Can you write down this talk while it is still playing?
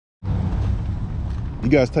You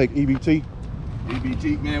guys take EBT?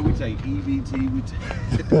 EBT, man, we take EBT. We take.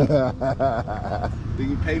 Do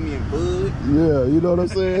you pay me in bud? Yeah, you know what I'm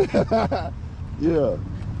saying? Yeah.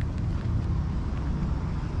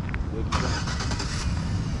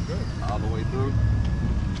 All the way through.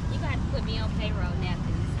 You got to put me on payroll now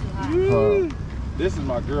because it's too hot. This is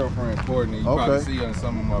my girlfriend, Courtney. You probably see her in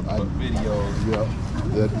some of my videos. Yeah.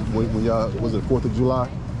 That, when y'all, was it 4th of July?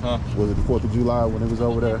 Huh? Was it the 4th of July when it was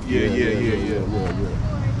over there? Yeah.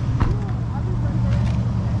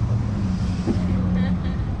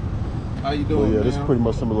 How you doing, yeah, this is pretty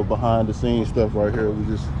much some of the behind the scenes stuff right here. We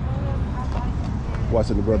just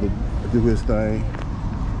watching the brother do his thing.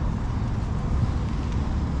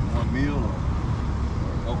 One meal or?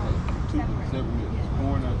 Okay. 2 separate meals.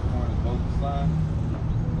 Corn both sides.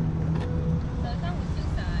 So it comes with 2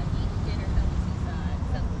 sides. Each dinner comes with 2 sides.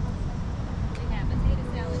 So we have potato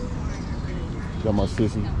salad, corn, or beans. Got my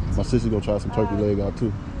sissy. My sissy gonna try some turkey leg out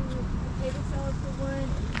too. Potato salad for one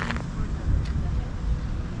and beans for another.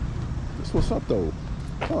 That's what's up though.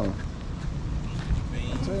 Huh.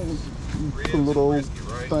 Put a little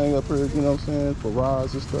thing up here, you know what I'm saying, for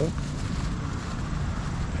rides and stuff.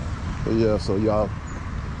 But yeah, so y'all,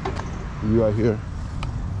 we right here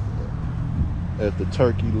at the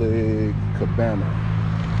turkey leg cabana.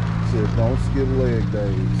 Said don't skip leg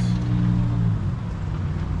days.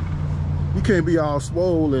 You can't be all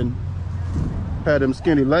swole and have them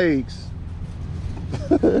skinny legs.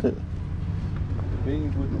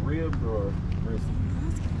 Beans with the ribs or brisket?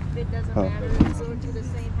 It doesn't matter. We go to the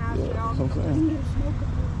same house. Yeah, We all that's what I'm saying.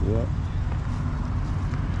 Yeah.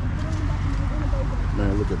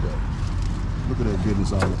 Man, look at that. Look at that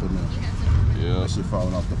goodness all up in there. Yeah. That shit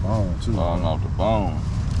falling off the bone too. Falling off the bone.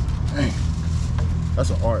 Dang. That's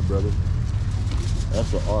an art, brother.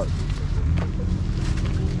 That's an art.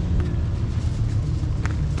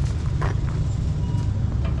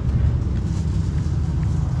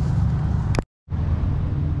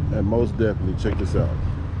 And most definitely, check this out.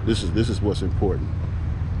 This is what's important.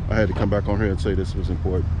 I had to come back on here and say this was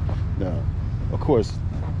important. Now, of course,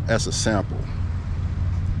 that's a sample,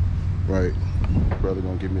 right? Brother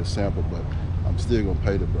gonna give me a sample, but I'm still gonna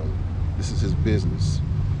pay the brother. This is his business.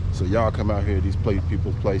 So y'all come out here to these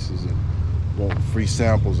people's places and want free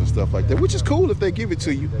samples and stuff like that, which is cool if they give it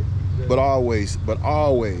to you, but always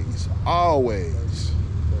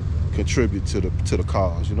contribute to the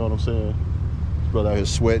cause. You know what I'm saying? This brother out here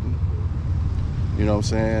sweating. You know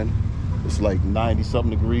what I'm saying? It's like 90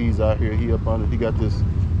 something degrees out here. He up under. He got the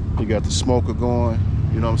smoker going.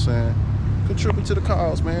 You know what I'm saying? Contribute to the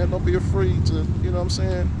cause, man. Don't be afraid to, you know what I'm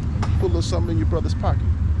saying? Put a little something in your brother's pocket.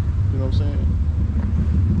 You know what I'm saying?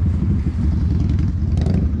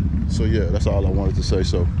 So yeah, that's all I wanted to say.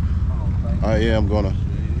 So I am gonna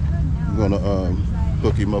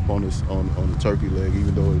hook him up on this on the turkey leg,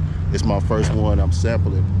 even though it's my first one. I'm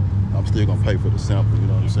sampling. I'm still gonna pay for the sample. You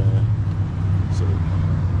know what I'm saying? So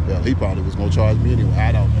yeah, he probably was gonna charge me anyway.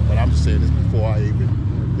 I don't know, but I'm just saying this before I even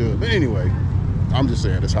do it. But anyway, I'm just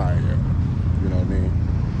saying that's how I am. You know what I mean?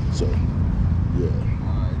 So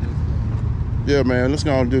yeah, man. Let's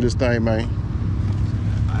go and do this thing, man.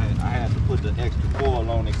 I had to put the extra foil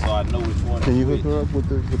on it so I know which one. Can you hook her up with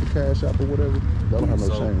the cash app or whatever? I don't have no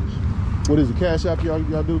change. What is the cash app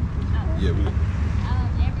y'all do? Yeah, we.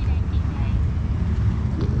 Everydaypj.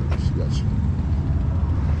 Yeah, she got you.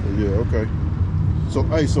 Yeah, okay. So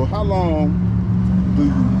hey, so how long do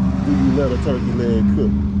you let a turkey leg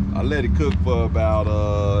cook? I let it cook for about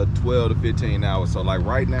 12 to 15 hours. So like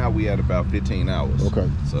right now we at about 15 hours. Okay.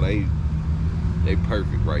 So they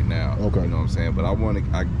perfect right now. Okay. You know what I'm saying? But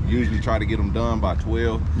I usually try to get them done by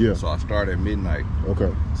 12. Yeah. So I start at midnight.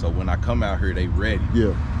 Okay. So when I come out here, they ready.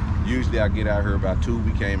 Yeah. Usually I get out here about 2.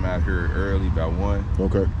 We came out here early about 1.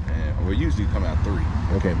 Okay. And we usually come out 3.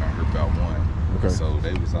 We came out here about 1. Okay. So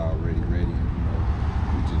they was already ready.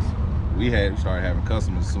 We started having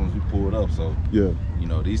customers as soon as we pulled up. So yeah, you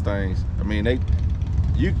know, these things, I mean,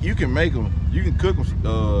 you can make them, you can cook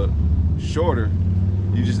them shorter.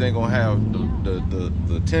 You just ain't gonna have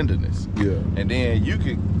the tenderness. Yeah. And then you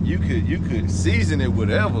could season it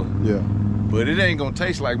whatever. Yeah. But it ain't gonna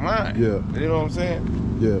taste like mine. Yeah. You know what I'm saying?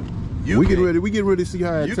 Yeah. We get ready to see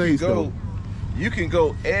how it tastes though. You can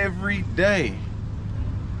go every day,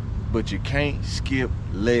 but you can't skip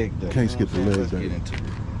leg day. Can't skip the leg Let's day. get into it.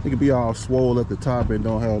 It could be all swole at the top and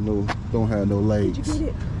don't have no legs. Did you get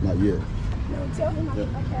it? Not yet. No, tell him I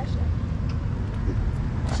get my cash out.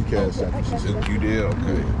 She cashed out. She said, You did?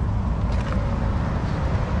 Okay.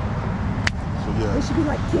 so yeah. It should be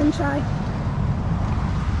like Kim Chai.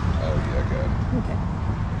 Oh yeah, I got it. Okay.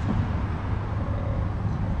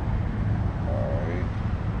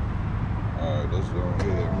 All right, let's let's go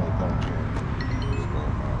ahead. I'm gonna come here. Let's go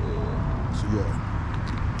on my So yeah,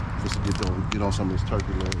 just to get on some of this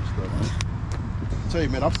turkey leg stuff. I tell you,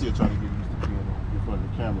 man, I'm still trying to get used to being in front of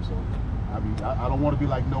the camera. So I don't want to be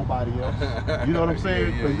like nobody else. You know what I'm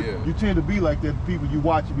saying? Yeah. You tend to be like that. People you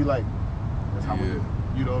watch, you be like, that's how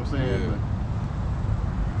you know what I'm saying? Yeah.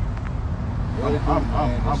 But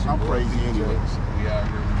I'm crazy anyway. We out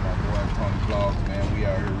here with my boy Tony Vlogs, man. We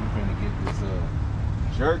out here. We finna get this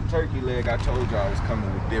jerk turkey leg. I told y'all I was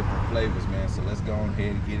coming with different flavors, man. So let's go on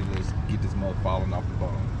ahead and get it. Let's get this mug falling off the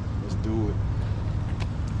bone. Let's do it.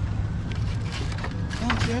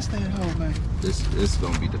 Oh, that's that hoe, man. This is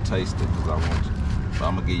gonna be the taster because I want you. So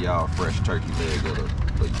I'm gonna give y'all a fresh turkey leg of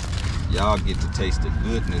but y'all get to taste the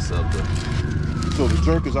goodness of the. So the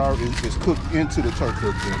jerk is cooked into the turkey.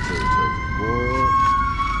 Cooked into the turkey. What?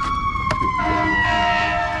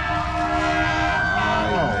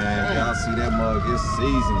 Alright, man. Y'all see that mug? It's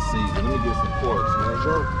season. Let me get some pork, man.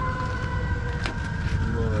 Sure.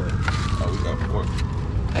 Oh, we got pork.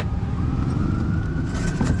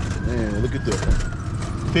 Man, look at that.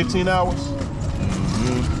 15 hours?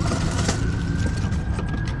 Mm-hmm.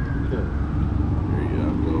 There you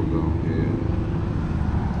go ahead.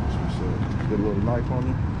 Get a little knife on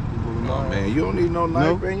you. Oh, man, you don't need no knife,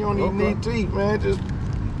 No? man. You don't even need teeth, man. Just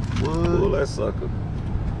pull that sucker.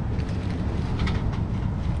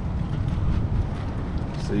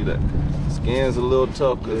 See that? Skin's a little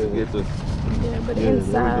tough because you get the. Yeah, but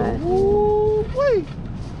inside. Ooh, wait.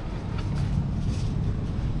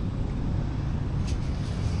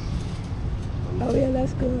 Oh yeah,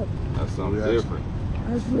 that's good. That's something different.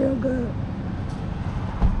 That's real good.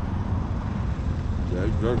 Yeah,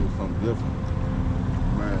 you jerk is something different.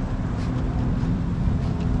 Man.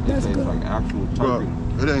 That's This ain't good. like actual Bro, turkey.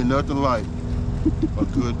 it ain't nothing like a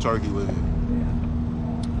good turkey leg.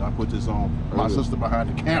 I put this on my sister behind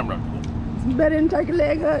the camera. It's better than turkey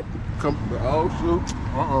leg hut. Come. Oh shoot!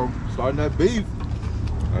 Starting that beef.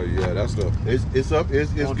 Oh yeah, that's the. It's up.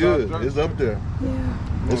 It's good. It's up there. Yeah,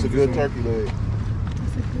 It's a good turkey leg.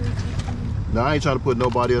 it's a good turkey. Now I ain't trying to put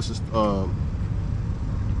nobody else's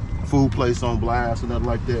food place on blast or nothing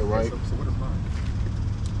like that, right? So what is mine?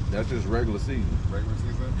 That's just regular season. Regular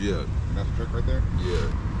season? Yeah. And that's a jerk right there? Yeah.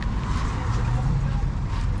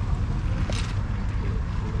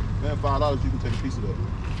 Man, $5 you can take a piece of that.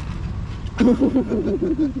 I'm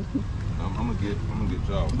gonna get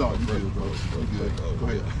y'all. No, you good, bro. You good. Go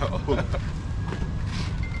ahead. Pull it.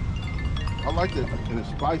 I like that, and it's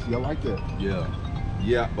spicy. I like that.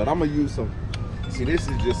 Yeah, but I'm gonna use some. See, this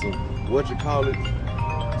is just some what you call it,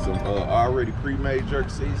 some already pre-made jerk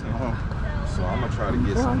seasoning. So I'm gonna try to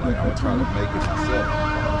get some. Like I'm gonna try to make it myself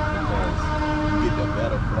because you get the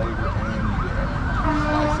better flavor and you get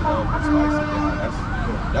spice it up and spice it down.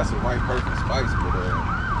 That's the right perfect spice, but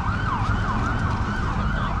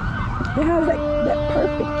It has like that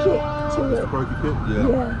perfect kick to it. Turkey pit. Yeah.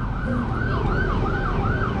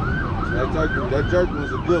 That jerky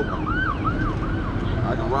was a good one.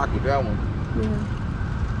 I can rock with that one. Yeah.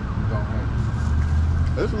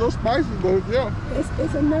 It's a little spicy, but yeah.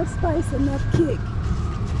 It's enough spice, enough kick.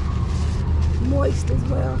 Moist as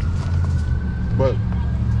well. But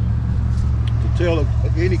to tell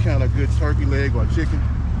any kind of good turkey leg or chicken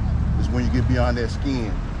is when you get beyond that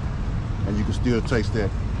skin and you can still taste that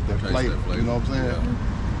flavor. You know what I'm saying?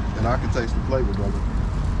 Yeah. And I can taste the flavor, brother.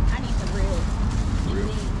 I need some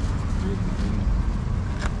ribs.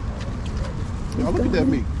 Now look at that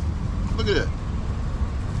meat. Look at that.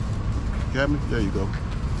 Cabinet, there you go.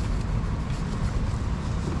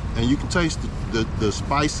 And you can taste the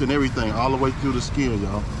spice and everything all the way through the skin,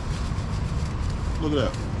 y'all. Look at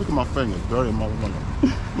that. Look at my fingers. Dirty motherfucker.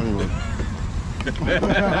 Anyway.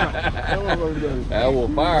 That will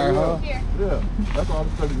fire, huh? Here. Yeah, that's all the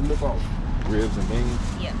stuff you lift off. Ribs and beans.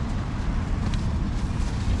 Yeah.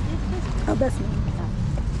 Oh, that's me.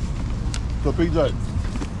 So PJ,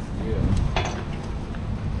 Yeah.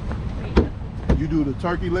 you do the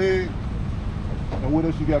turkey leg, and what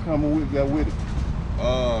else you got coming with it?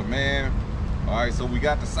 Man. All right, so we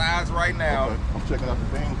got the sides right now. Okay. I'm checking out the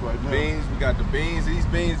beans right now. Beans, we got the beans. These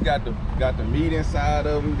beans got the meat inside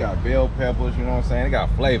of them. We got bell peppers, you know what I'm saying? They got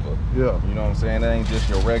flavor. Yeah. You know what I'm saying? That ain't just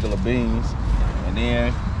your regular beans. And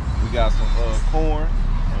then we got some corn.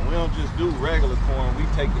 And we don't just do regular corn. We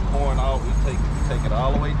take the corn out. We take it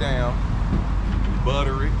all the way down. We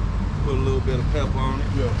butter it. Put a little bit of pepper on it.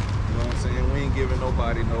 Yeah. You know what I'm saying? We ain't giving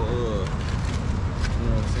nobody no you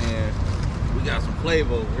know what I'm saying? We got some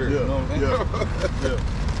flavor over here. Yeah. You know what I'm saying?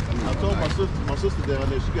 Yeah. I told my sister down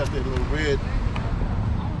there, she got that little red.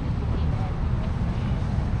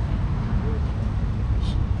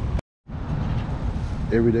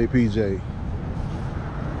 Everyday PJ.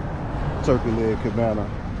 Turkey leg cabana.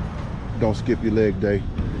 Don't skip your leg day.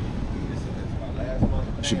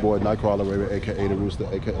 It's your boy Nightcrawler, Raven, aka the Rooster,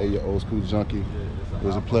 aka your old school junkie. It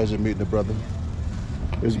was a pleasure meeting the brother.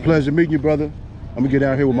 It was a pleasure meeting you, brother. I'm gonna get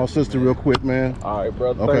down here with my sister real quick, man. All right,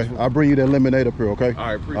 brother. Okay, I'll bring you that lemonade up here, okay? All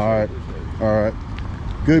right, appreciate All right. it. All right.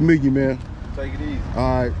 Good meeting you, man. Take it easy.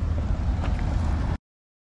 All right.